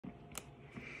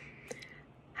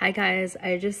Hi guys,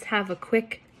 I just have a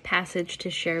quick passage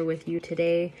to share with you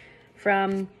today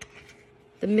from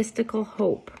The Mystical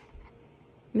Hope.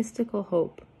 Mystical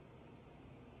Hope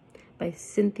by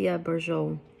Cynthia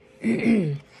Bourgeault.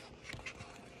 I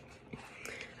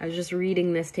was just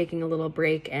reading this, taking a little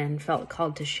break, and felt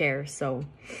called to share. So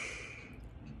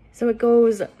it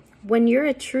goes, when you're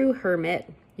a true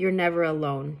hermit, you're never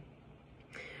alone.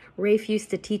 Rafe used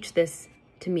to teach this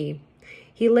to me.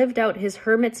 He lived out his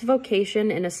hermit's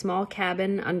vocation in a small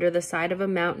cabin under the side of a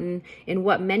mountain in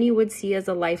what many would see as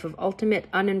a life of ultimate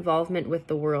uninvolvement with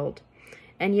the world.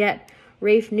 And yet,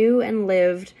 Rafe knew and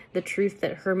lived the truth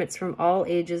that hermits from all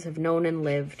ages have known and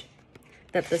lived,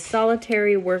 that the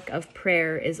solitary work of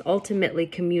prayer is ultimately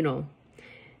communal.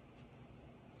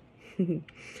 And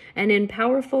in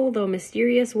powerful, though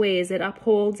mysterious ways, it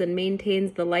upholds and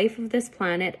maintains the life of this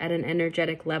planet at an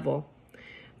energetic level.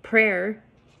 Prayer,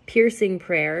 piercing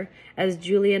prayer, as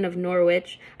Julian of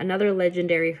Norwich, another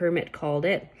legendary hermit, called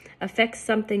it, affects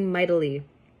something mightily.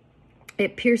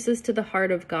 It pierces to the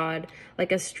heart of God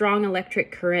like a strong electric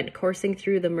current coursing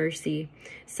through the mercy,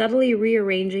 subtly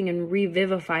rearranging and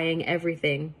revivifying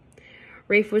everything.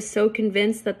 Rafe was so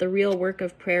convinced that the real work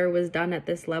of prayer was done at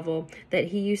this level that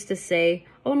he used to say,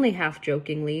 only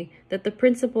half-jokingly, that the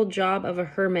principal job of a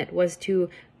hermit was to,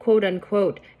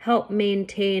 quote-unquote, help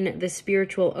maintain the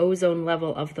spiritual ozone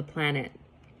level of the planet.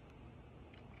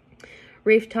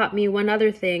 Rafe taught me one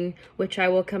other thing, which I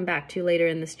will come back to later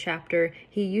in this chapter.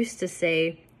 He used to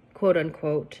say,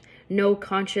 quote-unquote, no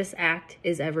conscious act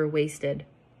is ever wasted.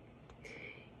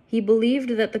 He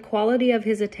believed that the quality of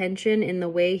his attention in the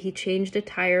way he changed a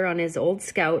tire on his old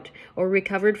Scout or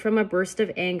recovered from a burst of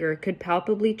anger could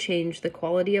palpably change the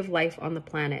quality of life on the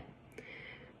planet.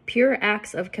 Pure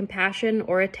acts of compassion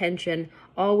or attention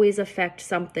always affect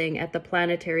something at the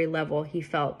planetary level, he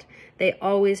felt. They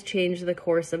always change the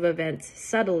course of events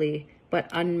subtly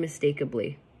but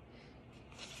unmistakably.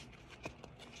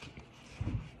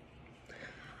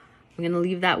 I'm going to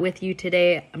leave that with you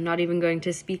today. I'm not even going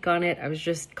to speak on it. I was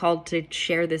just called to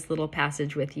share this little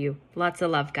passage with you. Lots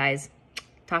of love, guys.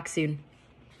 Talk soon.